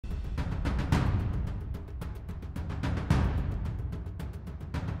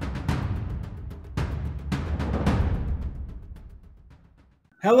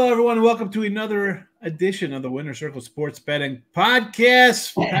Hello, everyone, and welcome to another edition of the Winner Circle Sports Betting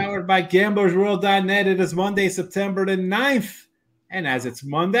Podcast, powered by GamblersWorld.net. It is Monday, September the 9th, and as it's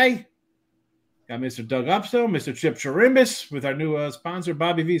Monday, got Mr. Doug Upstone, Mr. Chip Chirimbes with our new sponsor,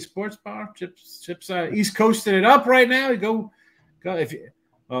 Bobby V Sports Bar. Chip's East Coasting it up right now. You go. If you,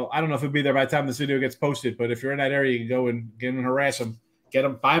 well, I don't know if it'll be there by the time this video gets posted, but if you're in that area, you can go and get him and harass him, get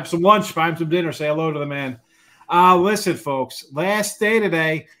him, buy him some lunch, buy him some dinner, say hello to the man. Listen, folks, last day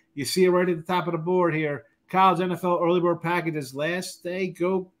today. You see it right at the top of the board here. College NFL early bird packages. Last day.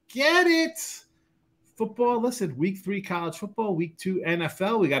 Go get it. Football, listen, week 3 college football, week 2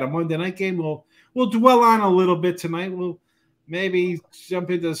 NFL. We got a Monday night game. We'll dwell on a little bit tonight. We'll maybe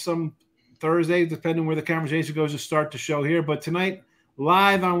jump into some Thursday, depending where the conversation goes to start the show here. But tonight,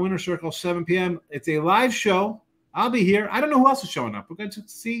 live on Winner Circle, 7 p.m. It's a live show. I'll be here. I don't know who else is showing up. We're going to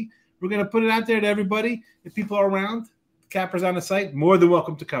see. We're going to put it out there to everybody. If people are around, Capper's on the site, more than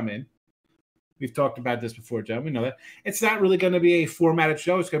welcome to come in. We've talked about this before, John. We know that. It's not really going to be a formatted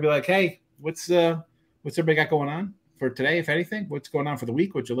show. It's going to be like, hey, what's everybody got going on for today, if anything? What's going on for the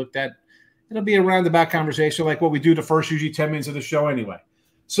week? What you looked at? It'll be a roundabout conversation like what we do the first usually 10 minutes of the show anyway.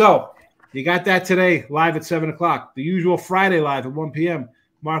 So you got that today, live at 7 o'clock. The usual Friday live at 1 p.m.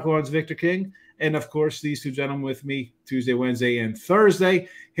 Mark Lawrence, Victor King. And, of course, these two gentlemen with me Tuesday, Wednesday, and Thursday.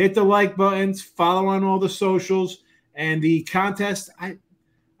 Hit the like buttons. Follow on all the socials. And the contest, I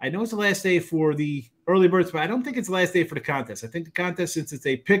know it's the last day for the early birds, but I don't think it's the last day for the contest. I think the contest, since it's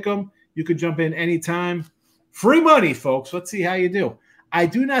a pick 'em, you can jump in anytime. Free money, folks. Let's see how you do. I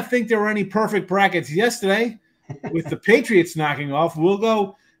do not think there were any perfect brackets yesterday with the Patriots knocking off. We'll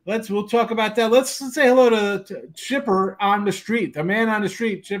talk about that. Let's say hello to Chipper on the street, the man on the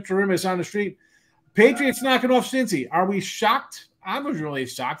street, Chip Chirimbes on the street. Patriots knocking off Cincy. Are we shocked? I was really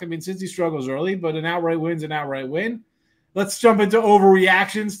shocked. I mean, Cincy struggles early, but an outright win's an outright win. Let's jump into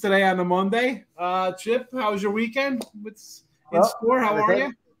overreactions today on the Monday. Chip, how was your weekend? What's in store? How are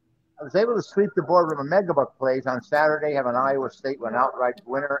you? I was able to sweep the board with a megabuck plays on Saturday, have an Iowa State with an outright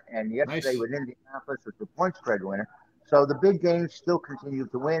winner, and yesterday with Indianapolis with the point spread winner. So the big games still continue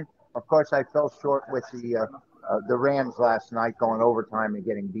to win. Of course, I fell short with the Rams last night going overtime and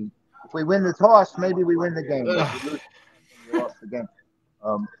getting beat. If we win the toss, maybe we win the game. If we lose, we lost the game.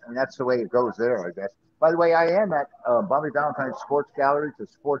 And that's the way it goes there, I guess. By the way, I am at Bobby Valentine's Sports Gallery. It's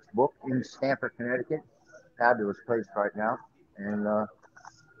a sports book in Stamford, Connecticut. Fabulous place right now. And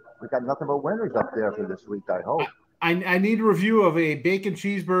we got nothing but winners up there for this week, I hope. I need a review of a bacon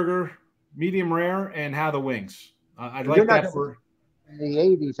cheeseburger, medium rare, and how the wings. I'd like that for... In the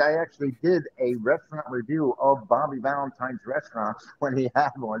 80s, I actually did a restaurant review of Bobby Valentine's restaurants when he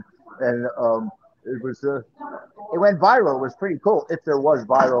had one. And it went viral. It was pretty cool if there was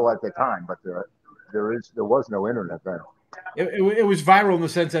viral at the time, but there was no internet then. It was viral in the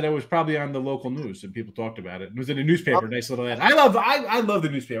sense that it was probably on the local news and people talked about it. It was in a newspaper, nice little ad. I love the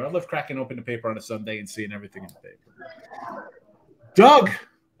newspaper. I love cracking open the paper on a Sunday and seeing everything in the paper. Doug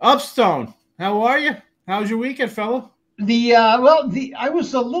Upstone, how are you? How's your weekend, fella? I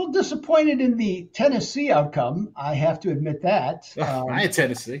was a little disappointed in the Tennessee outcome. I have to admit that. I had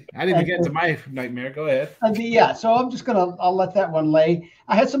Tennessee. I didn't get into my nightmare. Go ahead. So I'll let that one lay.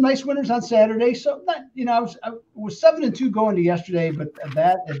 I had some nice winners on Saturday. So I was 7-2 going to yesterday, but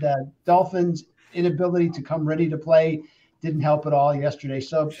the Dolphins' inability to come ready to play didn't help at all yesterday.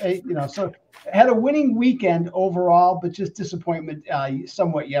 So so I had a winning weekend overall, but just disappointment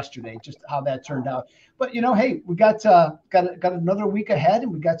somewhat yesterday, just how that turned out. But hey, we got another week ahead,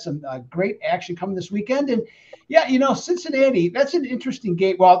 and we got some great action coming this weekend. And Cincinnati, that's an interesting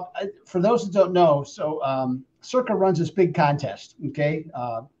game. Well, for those that don't know, so Circa runs this big contest, okay,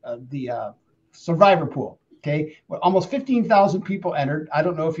 the Survivor Pool, okay, well, almost 15,000 people entered. I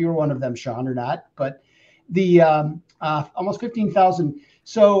don't know if you were one of them, Sean, or not, but the almost 15,000.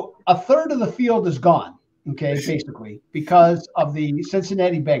 So a third of the field is gone, okay, basically because of the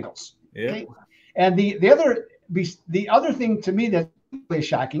Cincinnati Bengals. Yeah. Okay? And the other thing to me that's really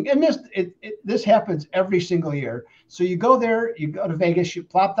shocking, and this happens every single year. So you go there, you go to Vegas, you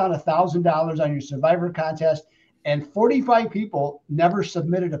plop down $1,000 on your Survivor contest, and 45 people never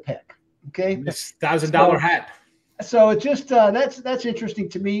submitted a pick. Okay, this $1,000 hat. So it just that's interesting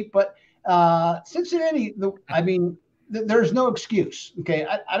to me. But Cincinnati, there's no excuse. Okay,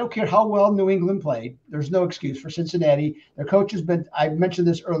 I don't care how well New England played. There's no excuse for Cincinnati. Their coach has been. I mentioned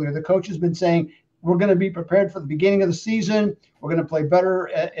this earlier. The coach has been saying we're going to be prepared for the beginning of the season. We're going to play better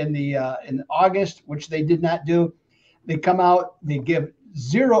in August, which they did not do. They come out. They give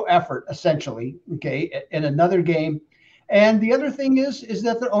zero effort essentially. Okay, in another game. And the other thing is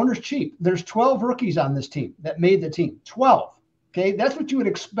that their owner's cheap. There's 12 rookies on this team that made the team. 12. Okay, that's what you would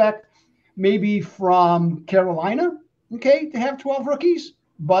expect maybe from Carolina, okay, to have 12 rookies.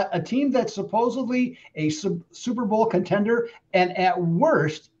 But a team that's supposedly a Super Bowl contender and at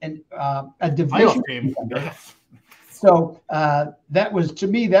worst a division contender. So that was, to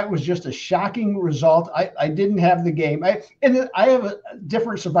me, that was just a shocking result. I didn't have the game. I have a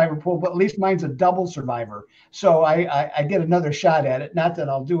different survivor pool, but at least mine's a double survivor. So I get another shot at it. Not that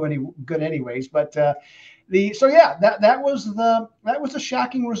I'll do any good anyways, but that was a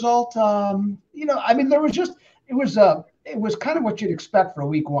shocking result. I mean, it was kind of what you'd expect for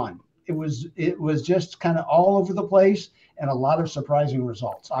week one. It was just kind of all over the place and a lot of surprising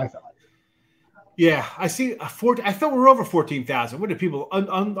results, I thought. Yeah, I see. I thought we were over 14,000. What did people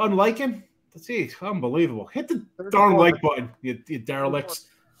unlike him? Let's see. Unbelievable. Hit the darn like button, you derelicts.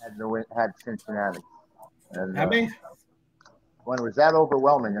 Had Cincinnati. And, how many? When it was that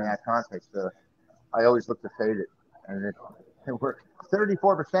overwhelming in that context, I always look to fade it. And it worked.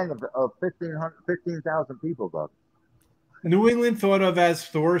 34% of 15,000 people, Doug. New England thought of as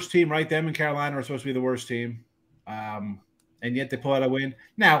the worst team, right? Them and Carolina are supposed to be the worst team. And yet they pull out a win.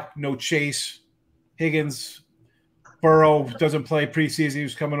 Now, no Chase. Higgins, Burrow doesn't play preseason. He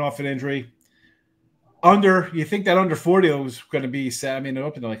was coming off an injury. You think that under 40 was going to be set. I mean, it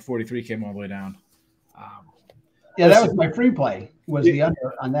opened to like 43, came all the way down. That was my free play, was the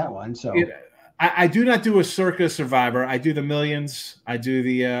under on that one. So I do not do a circus survivor. I do the millions. I do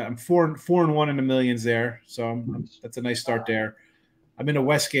the I'm 4-1 in the millions there. So that's a nice start there. I'm in a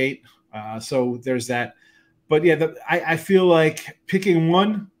Westgate. So there's that. But yeah, I feel like picking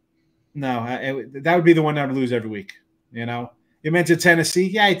one. No, that would be the one I would lose every week. You know, you mentioned Tennessee.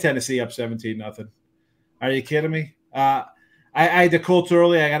 Yeah, I had Tennessee up 17-0. Are you kidding me? I had the Colts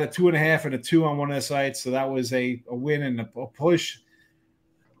early. I got a 2.5 and a 2 on one of the sites, so that was a win and a push.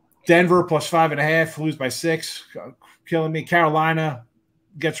 Denver plus 5.5, lose by 6, killing me. Carolina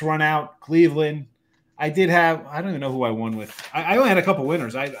gets run out. Cleveland. I don't even know who I won with. I only had a couple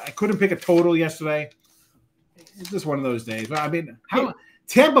winners. I couldn't pick a total yesterday. It's just one of those days. I mean,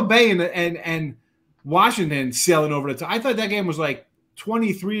 Tampa Bay and Washington sailing over the top. I thought that game was like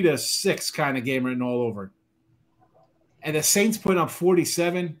 23-6 kind of game written all over. And the Saints put up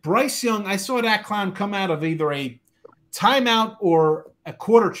 47. Bryce Young, I saw that clown come out of either a timeout or a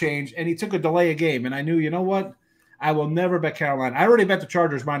quarter change, and he took a delay of game. And I knew, you know what? I will never bet Carolina. I already bet the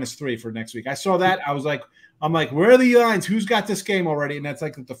Chargers -3 for next week. I saw that. I'm like, where are the lines? Who's got this game already? And that's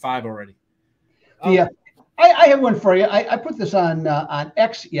like the 5 already. Yeah. I have one for you. I put this on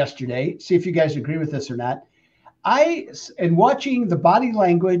X yesterday. See if you guys agree with this or not. In watching the body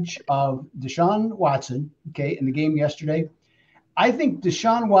language of Deshaun Watson, okay, in the game yesterday, I think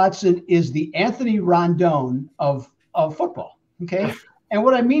Deshaun Watson is the Anthony Rondon of football, okay? And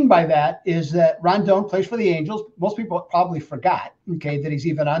what I mean by that is that Rondon plays for the Angels. Most people probably forgot, okay, that he's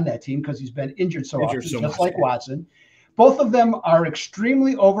even on that team because he's been injured so often, just like Watson. Both of them are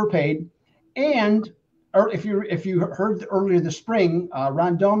extremely overpaid, and if you heard earlier this spring,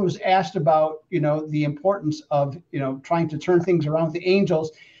 Rondon was asked about, the importance of, trying to turn things around with the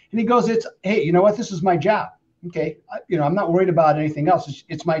Angels. And he goes, hey, you know what? This is my job. Okay. I'm not worried about anything else.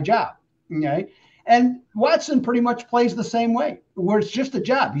 It's my job. Okay. And Watson pretty much plays the same way, where it's just a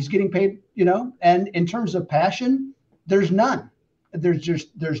job. He's getting paid, and in terms of passion, there's none.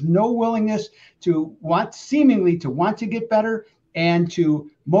 There's no willingness to want to get better and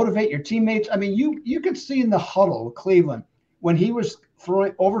to motivate your teammates. I mean, you could see in the huddle with Cleveland when he was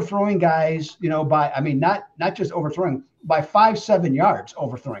overthrowing guys, not just overthrowing, by 5-7 yards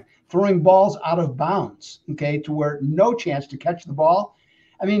throwing balls out of bounds, okay, to where no chance to catch the ball.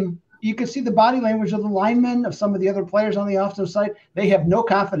 I mean, you can see the body language of the linemen, of some of the other players on the offensive side. They have no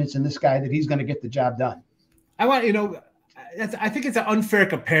confidence in this guy that he's going to get the job done. I think it's an unfair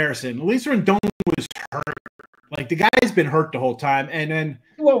comparison. At least Rendon was hurt. Like, the guy's been hurt the whole time, and then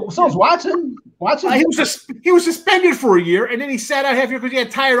so is Watson. He was suspended for a year, and then he sat out half a year because he had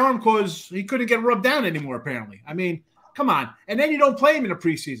a tired arm because he couldn't get rubbed down anymore. Apparently, I mean, come on. And then you don't play him in the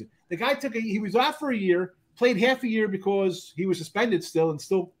preseason. The guy he was out for a year, played half a year because he was suspended still and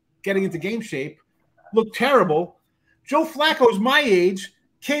still getting into game shape. Looked terrible. Joe Flacco's my age,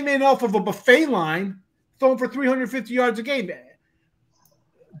 came in off of a buffet line, throwing for 350 yards a game.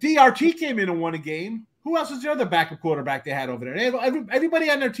 DRT came in and won a game. Who else was the other backup quarterback they had over there? Everybody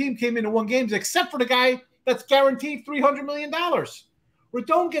on their team came in and won games except for the guy that's guaranteed $300 million.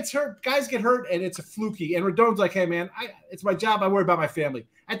 Rendon gets hurt. Guys get hurt, and it's a fluky. And Rendon's like, hey, man, it's my job. I worry about my family.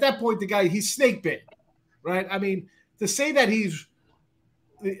 At that point, the guy, he's snake bit, right? I mean, to say that he's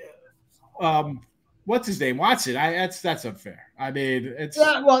what's his name? Watson. That's unfair. I mean, it's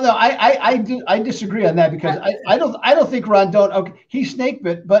well, no, I disagree on that because I don't think Rondon. Okay, he's snake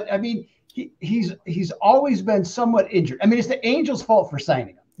bit, but I mean he's always been somewhat injured. I mean, it's the Angels' fault for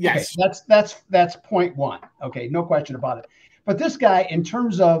signing him. yes. Okay, that's point one. Okay, no question about it. But this guy, in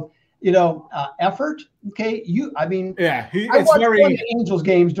terms of effort, okay, I mean, Yeah, I watch 20 Angels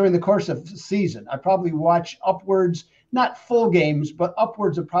games during the course of the season. I probably watch upwards, not full games, but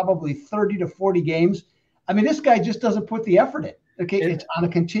upwards of probably 30 to 40 games. I mean, this guy just doesn't put the effort in. Okay, it's on a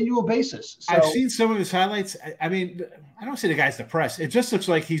continual basis. So, I've seen some of his highlights. I mean, I don't say the guy's depressed. It just looks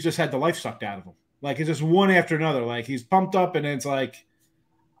like he's just had the life sucked out of him. Like it's just one after another. Like he's pumped up, and it's like,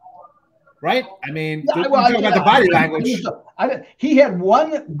 right? I mean, talk about the body language. He had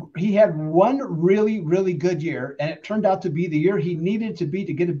one really, really good year, and it turned out to be the year he needed to be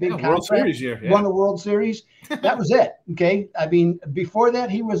to get a big contract. World Series year, won the World Series. That was it. Okay, I mean, before that,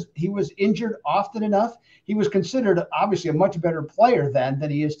 he was injured often enough. He was considered obviously a much better player then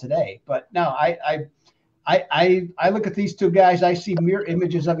than he is today. But no, I look at these two guys. I see mirror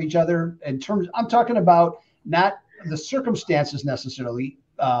images of each other in terms. I'm talking about not the circumstances necessarily.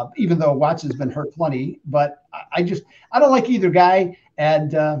 Even though Watson's been hurt plenty, but I don't like either guy,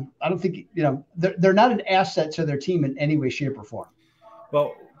 and I don't think they're not an asset to their team in any way, shape, or form.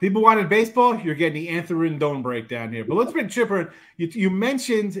 Well, people wanted baseball. You're getting the Anthony Rendon breakdown here, but let's bring Chipper. You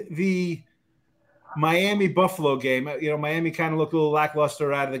mentioned the Miami Buffalo game. Miami kind of looked a little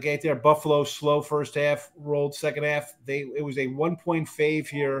lackluster out of the gate there. Buffalo slow first half, rolled second half. It was a 1-point fave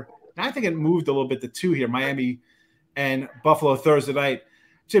here. Now I think it moved a little bit to 2 here. Miami and Buffalo Thursday night.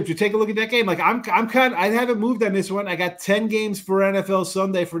 Chip, you take a look at that game. Like I haven't moved on this one. I got 10 games for NFL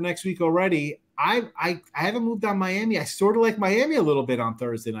Sunday for next week already. I haven't moved on Miami. I sort of like Miami a little bit on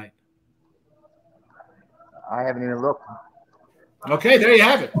Thursday night. I haven't even looked. Okay, there you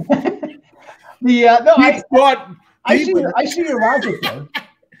have it. I see your logic there.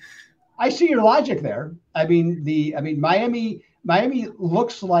 I see your logic there. I mean Miami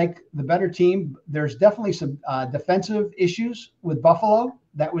looks like the better team. There's definitely some defensive issues with Buffalo.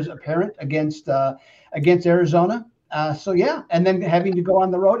 That was apparent against Arizona. So yeah, and then having to go on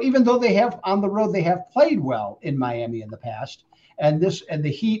the road, even though they have played well in Miami in the past. And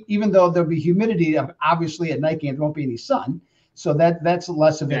the heat, even though there'll be humidity, obviously at night games won't be any sun, so that's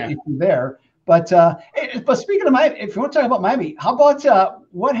less of an issue there. But speaking of Miami, if you want to talk about Miami, how about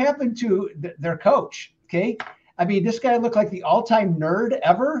what happened to their coach? Okay. I mean, this guy looked like the all-time nerd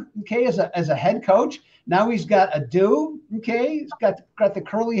ever, okay, as a head coach. Now he's got a do, okay? He's got the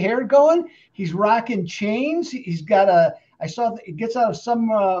curly hair going. He's rocking chains. He's got I saw that he gets out of some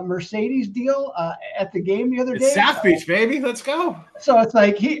Mercedes deal at the game the other day. It's South Beach, baby. Let's go. So it's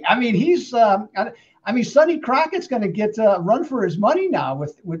like Sonny Crockett's going to get run for his money now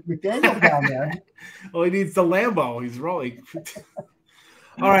with McDaniel down there. Well, he needs the Lambo. He's rolling.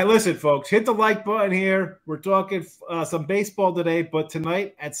 All right, listen, folks, hit the like button here. We're talking some baseball today, but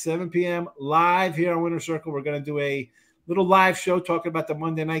tonight at 7 p.m. live here on Winter Circle, we're going to do a little live show talking about the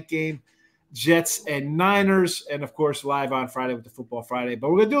Monday night game, Jets and Niners, and, of course, live on Friday with the Football Friday. But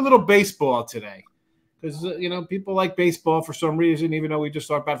we're going to do a little baseball today because, people like baseball for some reason, even though we just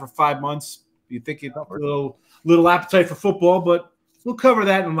talked about it for 5 months. You think you'd have a little appetite for football, but we'll cover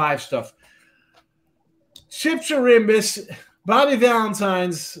that in live stuff. Chip Chirimbes, Bobby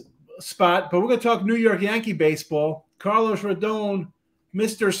Valentine's spot, but we're going to talk New York Yankee baseball. Carlos Rodon,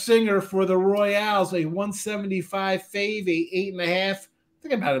 Mr. Singer for the Royals, a 175 fave, a 8.5. I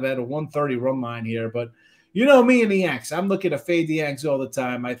think I'm about a 130 run line here, but you know me and the Yanks. I'm looking to fade the Yanks all the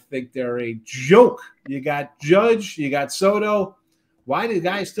time. I think they're a joke. You got Judge, you got Soto. Why do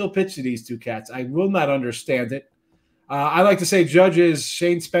guys still pitch to these two cats? I will not understand it. I like to say Judge is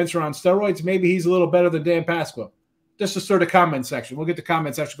Shane Spencer on steroids. Maybe he's a little better than Dan Pasqua. Just to sort of comment section. We'll get the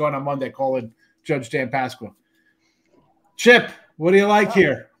comment section going on Monday, calling Judge Dan Pasqua. Chip, what do you like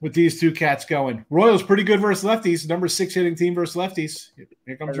here with these two cats going? Royals pretty good versus lefties. Number 6 hitting team versus lefties.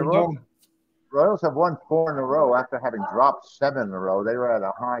 Here comes Rodon. Royals have won 4 in a row after having dropped 7 in a row. They were at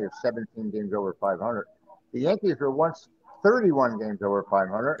a high of 17 games over 500. The Yankees were once 31 games over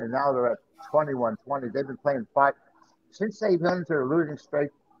 500, and now they're at 21-20. They've been playing 5 since they've been to their losing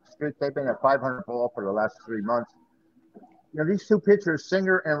streak. They've been at 500 ball for the last 3 months. These two pitchers,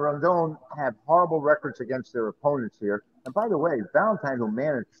 Singer and Rondon, have horrible records against their opponents here. And by the way, Valentine, who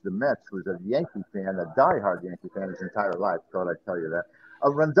managed the Mets, was a Yankee fan, a diehard Yankee fan his entire life. Thought I'd tell you that.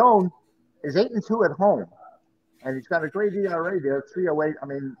 Rondon is 8-2 at home, and he's got a great ERA there, 3.08. I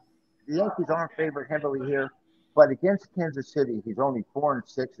mean, the Yankees aren't favored heavily here, but against Kansas City, he's only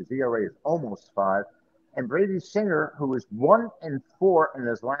 4-6. His ERA is almost 5. And Brady Singer, who is 1-4 in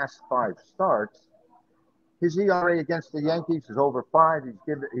his last 5 starts, His ERA against the Yankees is over 5.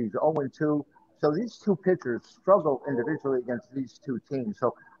 He's 0-2. So these two pitchers struggle individually against these two teams.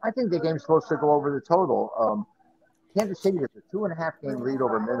 So I think the game's supposed to go over the total. Kansas City has a 2.5-game lead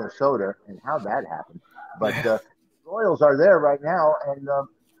over Minnesota, and how that happened. But the Royals are there right now, and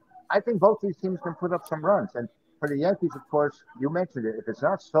I think both these teams can put up some runs. And for the Yankees, of course, you mentioned it. If it's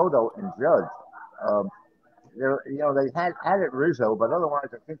not Soto and Judge, they had added Rizzo, but otherwise,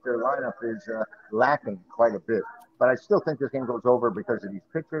 I think their lineup is lacking quite a bit. But I still think this game goes over because of these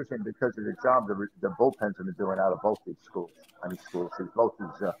pitchers and because of the job the bullpens have been doing out of both these schools. Both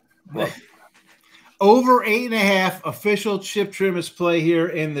these clubs. Over 8.5 official Chip Chirimbes play here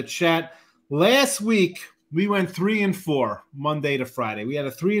in the chat. Last week, we went 3-4 Monday to Friday. We had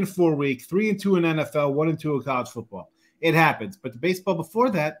a 3-4 week, 3-2 in NFL, 1-2 in college football. It happens. But the baseball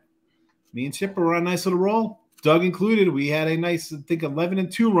before that, me and Chip were on a nice little roll. Doug included. We had a nice, I think,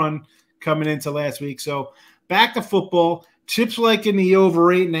 11-2 run coming into last week. So back to football. Chip's liking the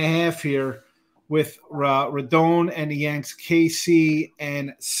over 8.5 here with Radone and the Yanks, KC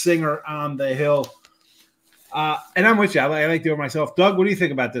and Singer on the hill. And I'm with you. I like doing it myself. Doug, what do you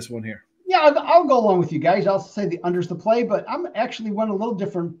think about this one here? Yeah, I'll go along with you guys. I'll say the under's the play, but I'm actually went a little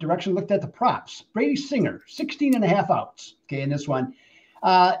different direction. Looked at the props. Brady Singer, 16.5 outs. Okay, in this one.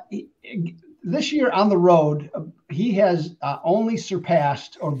 This year on the road, he has only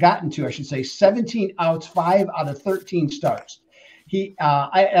surpassed or gotten to, I should say, 17 outs, 5 out of 13 starts. He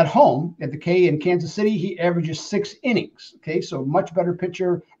at home at the K in Kansas City, he averages 6 innings. Okay, so much better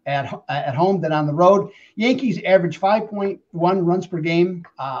pitcher at home than on the road. Yankees average 5.1 runs per game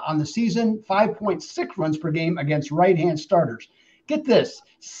on the season, 5.6 runs per game against right-hand starters. Get this: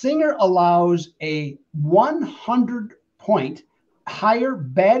 Singer allows a 100-point higher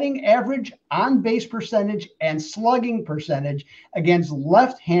batting average, on-base percentage, and slugging percentage against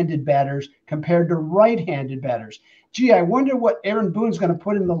left-handed batters compared to right-handed batters. Gee, I wonder what Aaron Boone's going to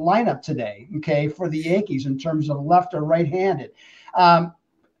put in the lineup today, okay, for the Yankees in terms of left or right-handed.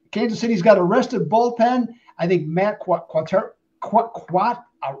 Kansas City's got a rested bullpen. I think Matt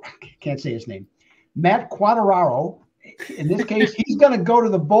can't say his name. Matt Quateraro, in this case, he's going to go to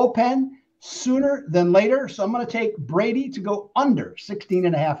the bullpen sooner than later. So I'm going to take Brady to go under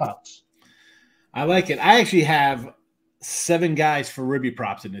 16.5 outs. I like it. I actually have 7 guys for Ribby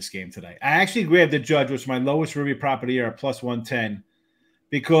props in this game today. I actually grabbed the Judge, which is my lowest Ribby prop of the year at plus 110.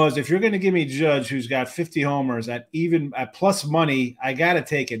 Because if you're going to give me Judge, who's got 50 homers at plus money, I got to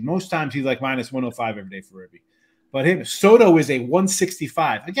take it. Most times he's like minus 105 every day for Ribby. But Soto is a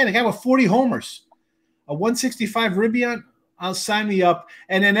 165. Again, a guy with 40 homers. A 165 Ribby on, I'll sign me up.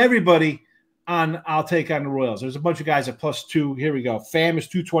 And then everybody I'll take on the Royals. There's a bunch of guys at plus 2. Here we go. Pham is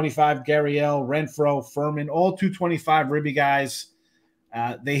 225. Gurriel, Renfro, Furman, all 225 Ribby guys.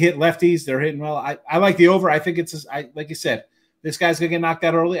 They hit lefties. They're hitting well. I like the over. I think like you said, this guy's going to get knocked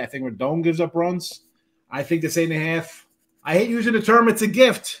out early. I think Rodon gives up runs. I think this 8.5. I hate using the term it's a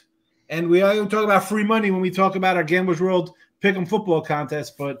gift. And we don't talk about free money when we talk about our Gamblers World Pick'em football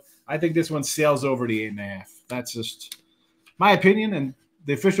contest, but I think this one sails over the 8.5. That's just my opinion. And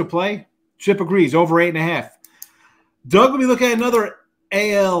the official play, Chip agrees, over 8.5. Doug, we look at another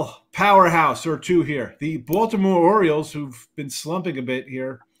AL powerhouse or two here. The Baltimore Orioles, who've been slumping a bit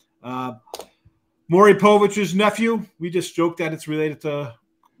here. Maury Povich's nephew. We just joked that it's related to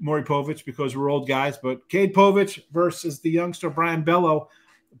Maury Povich because we're old guys. But Cade Povich versus the youngster Brian Bello.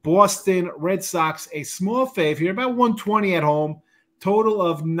 Boston Red Sox, a small fave here, about 120 at home. Total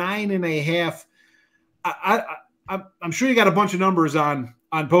of 9.5. I'm sure you got a bunch of numbers on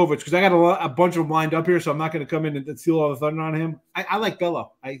Povich because I got a bunch of them lined up here, so I'm not going to come in and steal all the thunder on him. I like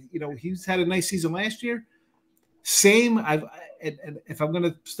Bello. He's had a nice season last year. Same. And if I'm going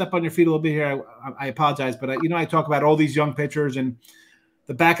to step on your feet a little bit here, I apologize. But, I talk about all these young pitchers and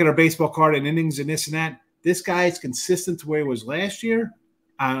the back of their baseball card and innings and this and that. This guy is consistent to where he was last year.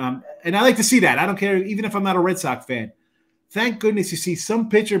 And I like to see that. I don't care, even if I'm not a Red Sox fan. Thank goodness you see some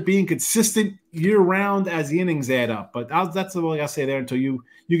pitcher being consistent year-round as the innings add up. But that's all I'll say there until you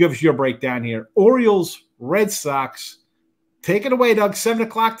give us your breakdown here. Orioles, Red Sox. Take it away, Doug. 7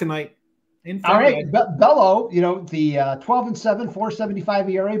 o'clock tonight. All right, Bello, the 12-7, 4.75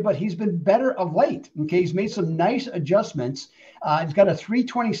 ERA, but he's been better of late. Okay, he's made some nice adjustments. He's got a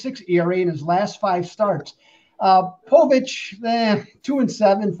 3.26 ERA in his last 5 starts. Povich,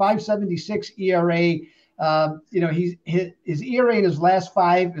 2-7, 5.76 ERA. His ERA in his last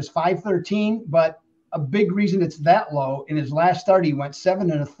 5 is 5.13, but a big reason it's that low. In his last start, he went 7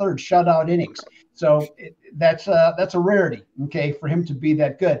 1/3 shutout innings. So that's a rarity, okay, for him to be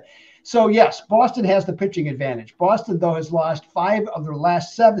that good. So, yes, Boston has the pitching advantage. Boston, though, has lost 5 of their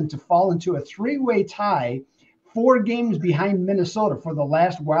last 7 to fall into a 3-way tie, 4 games behind Minnesota for the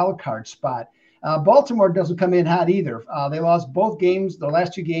last wild card spot. Baltimore doesn't come in hot either. They lost both games, the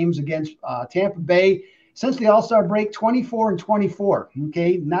last 2 games against Tampa Bay. Since the All-Star break, 24-24.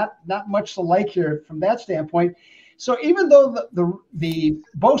 Okay, not much to like here from that standpoint. So even though the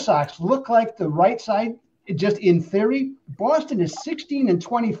Bo Sox look like the right side, just in theory, Boston is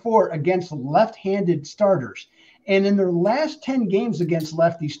 16-24 against left-handed starters. And in their last 10 games against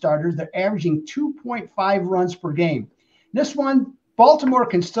lefty starters, they're averaging 2.5 runs per game. This one, Baltimore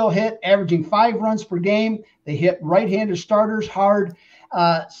can still hit, averaging 5 runs per game. They hit right-handed starters hard.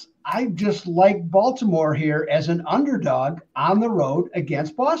 I just like Baltimore here as an underdog on the road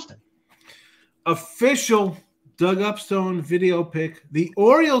against Boston. Official Doug Upstone video pick. The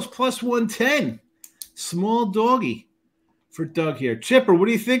Orioles plus 110. Small doggy for Doug here. Chipper, what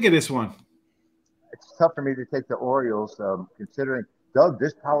do you think of this one? It's tough for me to take the Orioles, considering, Doug,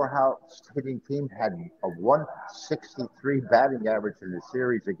 this powerhouse hitting team had a 163 batting average in the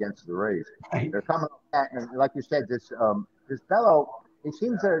series against the Rays. Right. They're coming up, and like you said, this fellow, he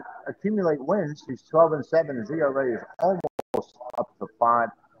seems to accumulate wins. He's 12-7. His ERA is almost up to 5.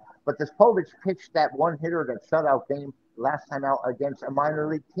 But this Povich pitched that one hitter, that shutout game last time out against a minor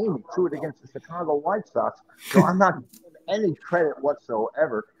league team. He threw it against the Chicago White Sox. So I'm not giving him any credit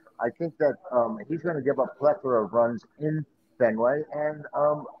whatsoever. I think that he's going to give up a plethora of runs in Fenway. And,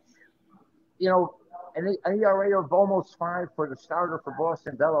 an ERA of almost 5 for the starter for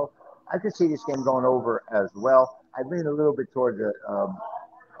Boston Bello. I could see this game going over as well. I lean a little bit toward the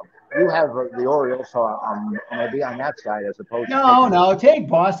you have the Orioles, so I'm going to be on that side as opposed to take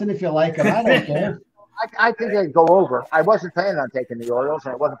Boston if you like them. I don't care. I think they'd go over. I wasn't planning on taking the Orioles,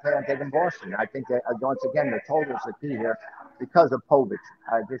 and I wasn't planning on taking Boston. I think that, once again, the total's the key here because of Povich.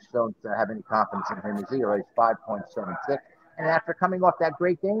 I just don't have any confidence in him. His ERA is 5.76. And after coming off that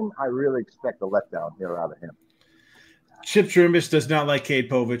great game, I really expect a letdown here out of him. Chip Chirimbes does not like Cade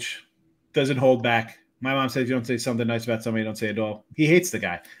Povich. Doesn't hold back. My mom says you don't say something nice about somebody, you don't say it all. He hates the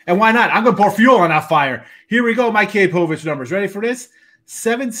guy. And why not? I'm going to pour fuel on that fire. Here we go, my Cade Povich numbers. Ready for this?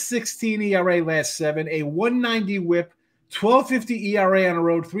 7.16 ERA last 7, a 190 whip, 12.50 ERA on the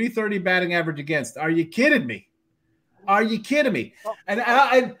road, 3.30 batting average against. Are you kidding me? Are you kidding me?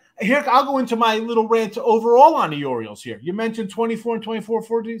 And here, I'll go into my little rant overall on the Orioles here. You mentioned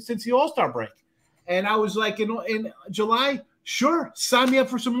 24-24 since the All-Star break. And I was like, in July, sure, sign me up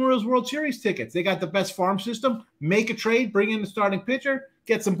for some Orioles World Series tickets. They got the best farm system. Make a trade, bring in the starting pitcher,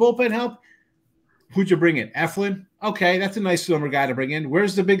 get some bullpen help. Who'd you bring in? Eflin? Okay, that's a nice summer guy to bring in.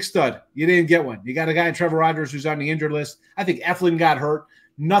 Where's the big stud? You didn't get one. You got a guy in Trevor Rogers who's on the injured list. I think Eflin got hurt.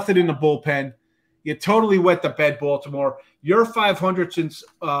 Nothing in the bullpen. You totally wet the bed, Baltimore. You're 500 since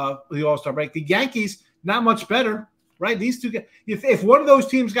the All-Star break. The Yankees, not much better, right? These two guys, if one of those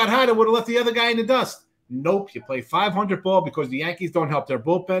teams got hot, it would have left the other guy in the dust. Nope, you play 500 ball because the Yankees don't help their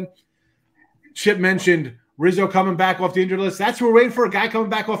bullpen. Chip mentioned Rizzo coming back off the injured list. That's what we're waiting for, a guy coming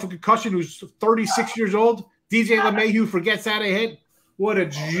back off a concussion who's 36 years old. DJ LeMahieu forgets how to hit. What a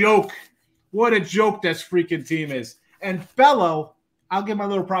joke. What a joke this freaking team is. And Bello, I'll give my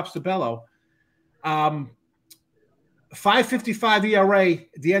little props to Bello. 5.55 ERA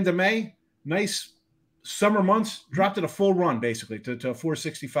at the end of May. Nice summer months. Dropped it a full run, basically, to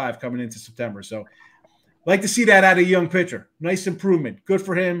 4.65 coming into September. So, like to see that out of a young pitcher. Nice improvement. Good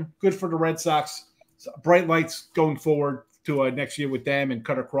for him. Good for the Red Sox. So bright lights going forward to next year with them and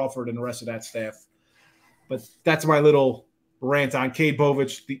Cutter Crawford and the rest of that staff. But that's my little rant on Cade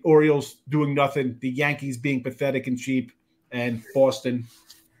Povich, the Orioles doing nothing, the Yankees being pathetic and cheap, and Boston.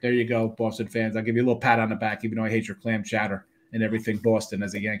 There you go, Boston fans. I'll give you a little pat on the back, even though I hate your clam chowder and everything Boston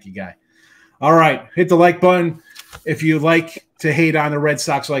as a Yankee guy. All right, hit the like button if you like to hate on the Red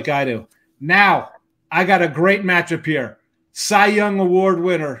Sox like I do. Now, I got a great matchup here. Cy Young Award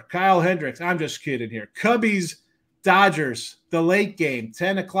winner, Kyle Hendricks. I'm just kidding here. Cubbies, Dodgers, the late game,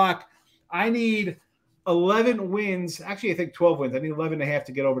 10 o'clock. I need 11 wins. Actually, I think 12 wins. I need 11.5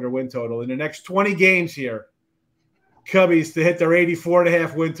 to get over their win total. In the next 20 games here, Cubbies to hit their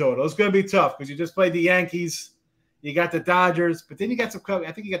 84.5 win total. It's going to be tough because you just played the Yankees. You got the Dodgers, but then you got some –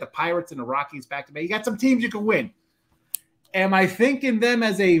 I think you got the Pirates and the Rockies back to back. You got some teams you can win. Am I thinking them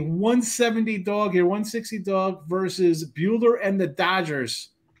as a 170 dog here, 160 dog versus Buehler and the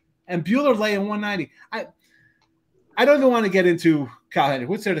Dodgers? And Buehler laying 190. I don't even want to get into Kyle Hendricks.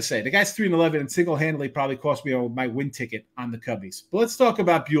 What's there to say? The guy's 3-11 and single-handedly probably cost me my win ticket on the Cubbies. But let's talk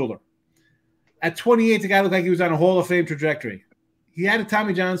about Buehler. At 28, the guy looked like he was on a Hall of Fame trajectory. He had a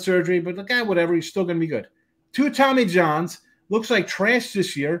Tommy John surgery, but the guy, whatever, he's still going to be good. 2 Tommy Johns, looks like trash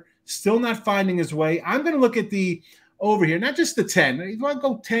this year. still not finding his way. I'm going to look at the over here, not just the 10. You want to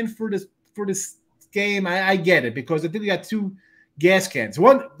go 10 for this game? I get it, because I think we got two gas cans.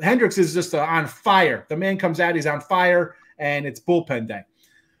 One, Hendricks is just on fire. The man comes out, he's on fire, and it's bullpen day.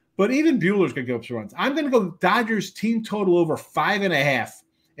 But even Buehler's going to go up some runs. I'm going to go Dodgers team total over 5.5.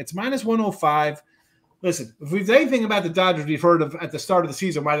 It's minus 105. Listen, if we've anything about the Dodgers we've heard of at the start of the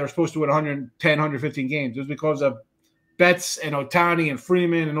season, why they're supposed to win 110, 115 games, it was because of Betts and Ohtani and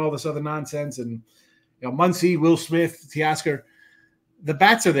Freeman and all this other nonsense, and Muncy, Will Smith, Teoscar. The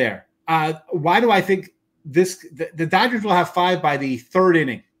bats are there. Why do I think the Dodgers will have 5 by the 3rd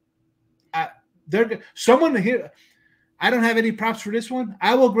inning? Someone here. I don't have any props for this one.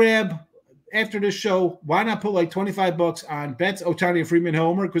 I will grab after this show. Why not put like $25 on Betts, Ohtani, and Freeman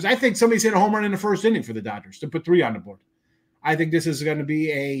homer? Because I think somebody's hit a home run in the 1st inning for the Dodgers to put 3 on the board. I think this is going to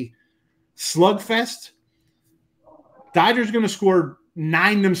be a slugfest. Dodgers going to score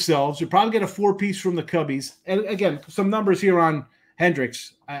 9 themselves. You'll probably get a 4-piece from the Cubbies. And again, some numbers here on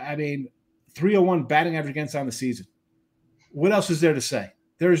Hendricks. I mean, 301 batting average against on the season. What else is there to say?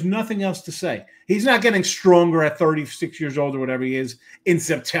 There is nothing else to say. He's not getting stronger at 36 years old or whatever he is in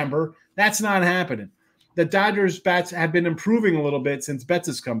September. That's not happening. The Dodgers bats have been improving a little bit since Betts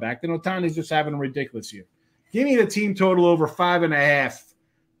has come back. And Ohtani's just having a ridiculous year. Give me the team total over 5.5.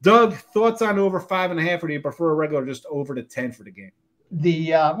 Doug, thoughts on over 5.5, or do you prefer a regular just over to 10 for the game?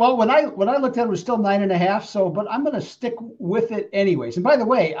 Well, when I looked at it, it was still 9.5. So, but I'm going to stick with it anyways. And by the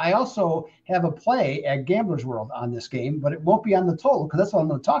way, I also have a play at Gambler's World on this game, but it won't be on the total because that's what I'm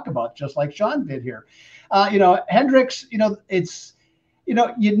going to talk about, just like Sean did here. Hendricks, it's,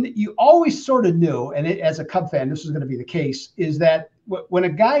 you always sort of knew, and as a Cub fan, this is going to be the case, is that when a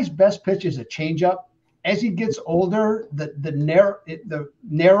guy's best pitch is a changeup, as he gets older, the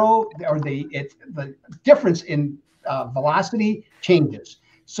difference in velocity changes.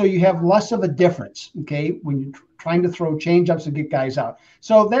 So you have less of a difference, okay, when you're trying to throw changeups and get guys out.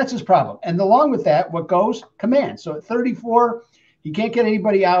 So that's his problem. And along with that, what goes? Command. So at 34, he can't get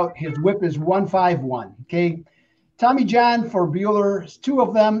anybody out. His whip is 151, okay? Tommy John for Buehler, 2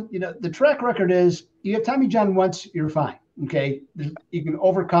 of them. The track record is you have Tommy John once, you're fine, okay? You can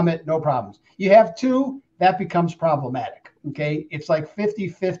overcome it, no problems. You have 2, that becomes problematic. Okay, it's like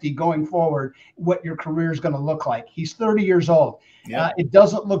 50-50 going forward, what your career is going to look like. He's 30 years old. Yep. It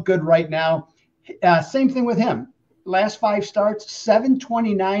doesn't look good right now. Same thing with him. Last 5 starts,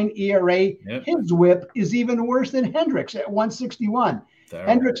 7.29 ERA. Yep. His whip is even worse than Hendricks at 161.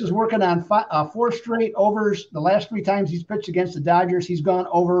 Hendricks is working on 4 straight overs. The last 3 times he's pitched against the Dodgers, he's gone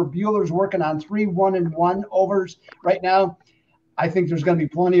over. Buehler's working on 3 1-1 overs right now. I think there's going to be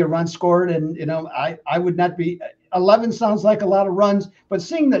plenty of runs scored, and I would not be. 11 sounds like a lot of runs, but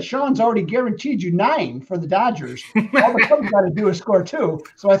seeing that Sean's already guaranteed you 9 for the Dodgers, all the Cubs got to do is score 2.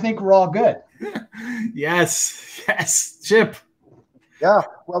 So I think we're all good. Yes, Chip. Yeah,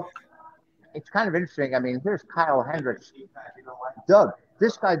 well, it's kind of interesting. I mean, here's Kyle Hendricks. Doug,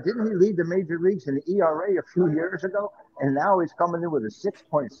 this guy, didn't he lead the major leagues in the ERA a few years ago? And now he's coming in with a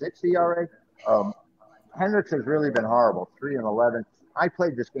 6.6 ERA. Hendricks has really been horrible, 3-11. I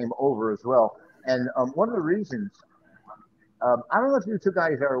played this game over as well. And one of the reasons, I don't know if you 2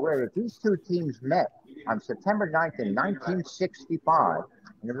 guys are aware that these 2 teams met on September 9th in 1965.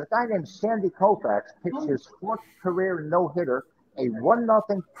 And there was a guy named Sandy Koufax pitched his 4th career no-hitter, a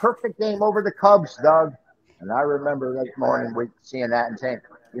 1-0 perfect game over the Cubs, Doug. And I remember that morning seeing that and saying,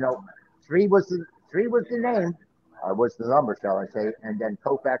 3 was the name, was the number, shall I say. And then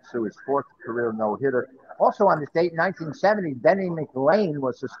Koufax threw his 4th career no-hitter. Also on this date, in 1970, Benny McLean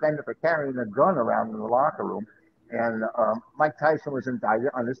was suspended for carrying a gun around in the locker room. And Mike Tyson was indicted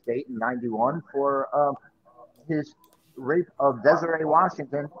on this date in 91 for his rape of Desiree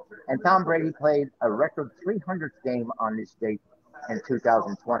Washington. And Tom Brady played a record 300th game on this date in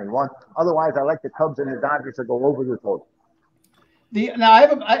 2021. Otherwise, I like the Cubs and the Dodgers to go over the total. I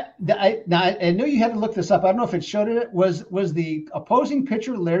know you had to look this up. I don't know if it showed it. Was the opposing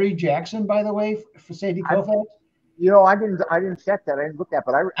pitcher Larry Jackson, by the way, for Sandy Koufax? I didn't check that. I didn't look at,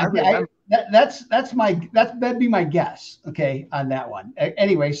 but I remember. That'd be my guess. Okay, on that one.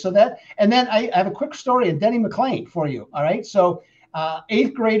 Anyway, so that, and then I have a quick story of Denny McLean for you. All right, so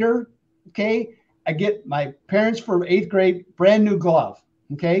 8th grader. Okay, I get my parents for 8th grade brand new glove.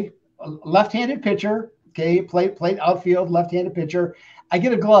 Okay, left-handed pitcher. Okay, played outfield, left-handed pitcher. I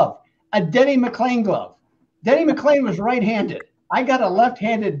get a glove, a Denny McLean glove. Denny McLean was right-handed. I got a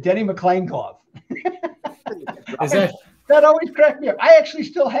left-handed Denny McLean glove. That always cracked me up. I actually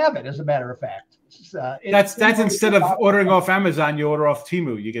still have it, as a matter of fact. That's instead of ordering off Amazon, you order off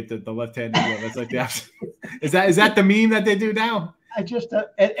Temu. You get the left-handed glove. That's like the option. Is that the meme that they do now? I just by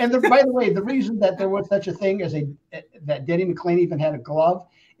the way, the reason that there was such a thing as that Denny McClain even had a glove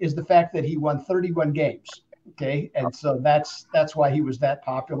is the fact that he won 31 games. Okay, and so that's why he was that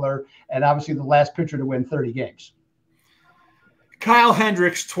popular, and obviously the last pitcher to win 30 games. Kyle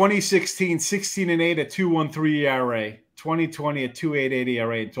Hendricks, 2016, 16-8 at 2.13 ERA, 2020 at 2.88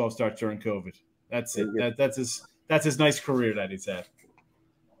 ERA and 12 starts during COVID. That's it. That's his nice career that he's had.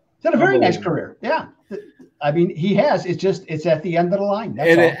 It's had a very nice career. Yeah. I mean, he has. It's at the end of the line.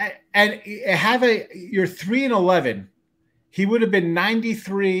 That's all. And you're 3-11. He would have been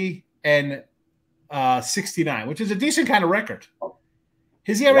 93 and 69, which is a decent kind of record.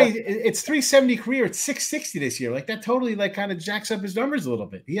 His ERA, it's 3.70 career. It's 6.60 this year. Like that totally kind of jacks up his numbers a little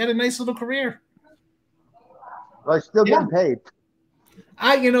bit. He had a nice little career. Well, he's still getting paid.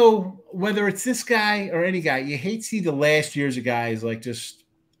 Whether it's this guy or any guy, you hate to see the last years of guys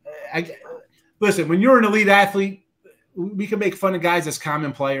listen, when you're an elite athlete, we can make fun of guys as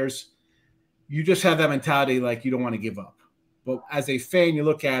common players. You just have that mentality like you don't want to give up. But as a fan, you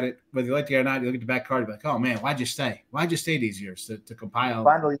look at it, whether you like it or not, you look at the back card, you're like, oh, man, why'd you stay? Why'd you stay these years to compile?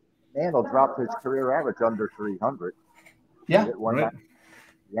 Finally, Mantle dropped his career average under 300. Yeah. Right.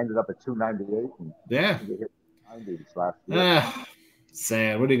 He ended up at 298. And he hit 90 this last year.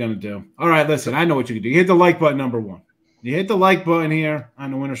 Sad. What are you going to do? All right, listen, I know what you can do. You hit the like button, number one. You hit the like button here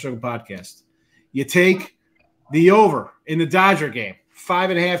on the Winner Circle podcast. You take the over in the Dodger game,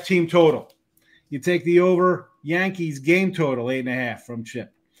 5.5 team total. You take the over Yankees game total, 8.5 from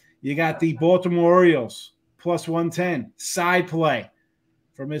Chip. You got the Baltimore Orioles plus 110 side play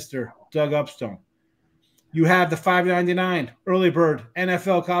for Mr. Doug Upstone. You have the $5.99 early bird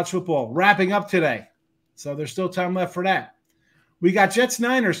NFL college football wrapping up today. So there's still time left for that. We got Jets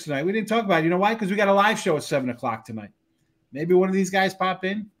Niners tonight. We didn't talk about it. You know why? Because we got a live show at 7 o'clock tonight. Maybe one of these guys pop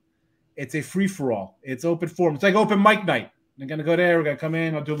in. It's a free-for-all. It's open forum. It's like open mic night. They're going to go there. We're going to come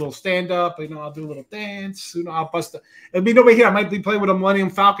in. I'll do a little stand-up. I'll do a little dance. I'll bust it. It'll be nobody here. I might be playing with a Millennium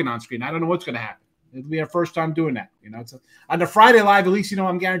Falcon on screen. I don't know what's going to happen. It'll be our first time doing that. On the Friday live, at least,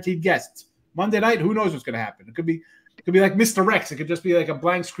 I'm guaranteed guests. Monday night, who knows what's going to happen? It could be like Mr. Rex. It could just be like a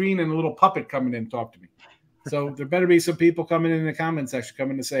blank screen and a little puppet coming in and talk to me. So there better be some people coming in the comment section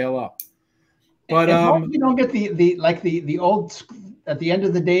coming to say hello. But you don't get the old at the end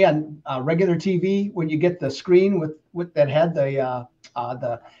of the day on regular TV when you get the screen with that had the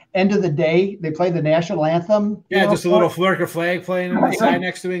end of the day they play the national anthem. Yeah, just a little Flurker flag playing on the side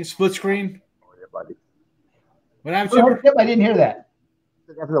next to me, split screen. Oh yeah, buddy. What happened? I didn't hear that.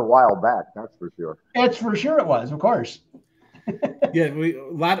 That was a while back, that's for sure. It's for sure it was, of course. Yeah, a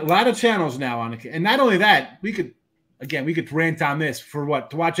lot of channels now on it, and not only that, we could rant on this for what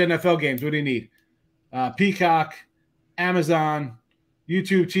to watch NFL games. What do you need? Peacock, Amazon,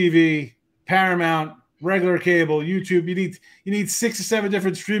 YouTube TV, Paramount, regular cable, YouTube. You need 6 or 7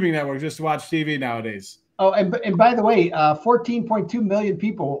 different streaming networks just to watch TV nowadays. Oh, and by the way, 14.2 million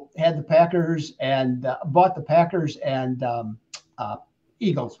people had the Packers and bought the Packers and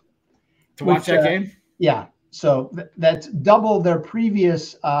Eagles to watch that game. Yeah, so that's double their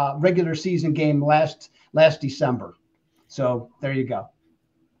previous regular season game last December. So there you go.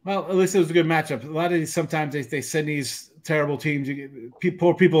 Well, at least it was a good matchup. A lot of these sometimes they send these terrible teams.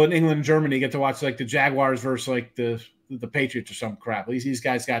 Poor people in England and Germany get to watch like the Jaguars versus like the Patriots or some crap. At least these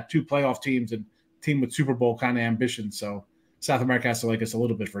guys got 2 playoff teams and a team with Super Bowl kind of ambition. So South America has to like us a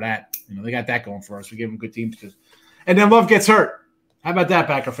little bit for that. They got that going for us. We give them good teams and then Love gets hurt. How about that,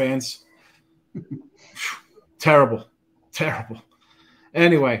 Packer fans? Terrible.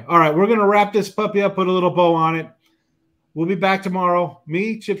 Anyway, all right, we're going to wrap this puppy up, put a little bow on it. We'll be back tomorrow.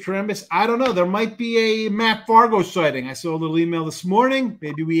 Me, Chip Chirimbes. I don't know. There might be a Matt Fargo sighting. I saw a little email this morning.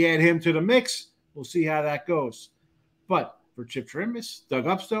 Maybe we add him to the mix. We'll see how that goes. But for Chip Chirimbes, Doug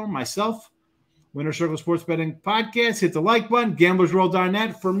Upstone, myself, Winner Circle Sports Betting Podcast, hit the like button,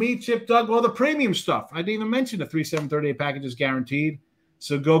 gamblersworld.net. For me, Chip, Doug, all the premium stuff. I didn't even mention the 3/7/38 package is guaranteed.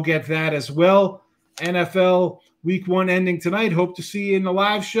 So go get that as well. NFL Week 1 ending tonight. Hope to see you in the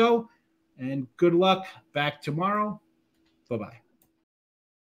live show. And good luck back tomorrow. Bye-bye.